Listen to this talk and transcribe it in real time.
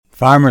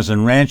Farmers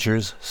and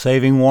ranchers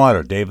saving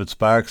water. David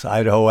Sparks,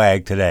 Idaho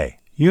Ag Today.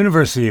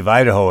 University of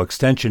Idaho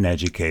Extension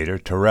educator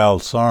Terrell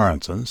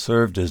Sorensen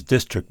served as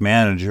district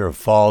manager of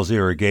Falls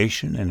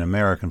Irrigation in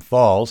American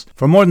Falls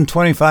for more than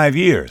 25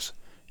 years.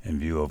 In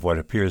view of what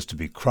appears to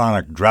be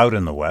chronic drought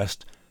in the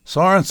West,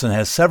 Sorensen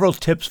has several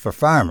tips for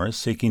farmers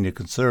seeking to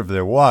conserve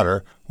their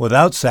water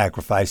without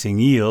sacrificing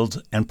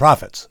yields and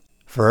profits.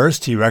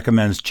 First, he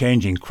recommends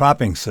changing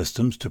cropping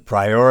systems to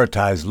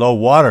prioritize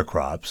low-water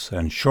crops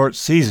and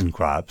short-season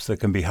crops that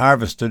can be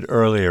harvested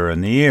earlier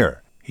in the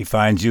year. He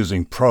finds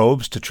using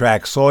probes to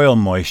track soil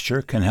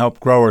moisture can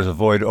help growers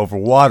avoid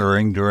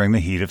overwatering during the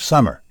heat of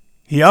summer.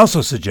 He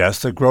also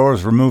suggests that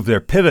growers remove their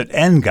pivot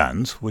end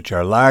guns, which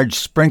are large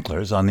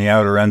sprinklers on the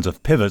outer ends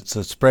of pivots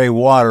that spray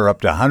water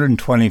up to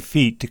 120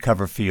 feet to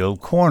cover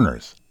field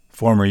corners.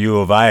 Former U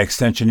of I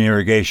Extension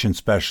irrigation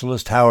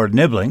specialist Howard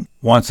Nibbling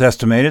once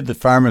estimated that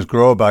farmers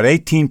grow about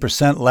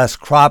 18% less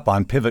crop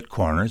on pivot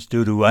corners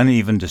due to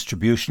uneven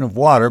distribution of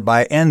water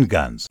by end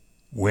guns.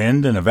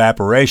 Wind and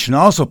evaporation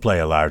also play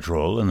a large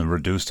role in the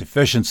reduced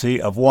efficiency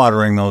of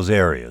watering those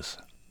areas.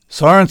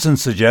 Sorensen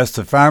suggests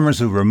that farmers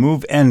who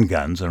remove end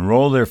guns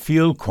enroll their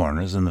field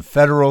corners in the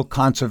Federal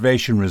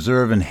Conservation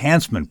Reserve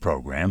Enhancement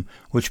Program,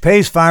 which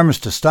pays farmers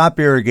to stop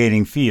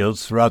irrigating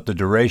fields throughout the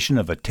duration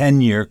of a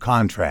 10-year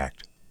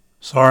contract.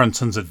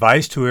 Sorensen's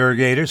advice to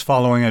irrigators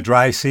following a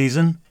dry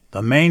season: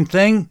 the main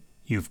thing,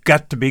 you've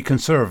got to be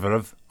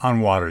conservative on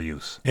water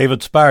use.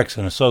 David Sparks,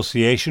 in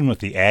association with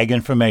the Ag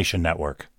Information Network.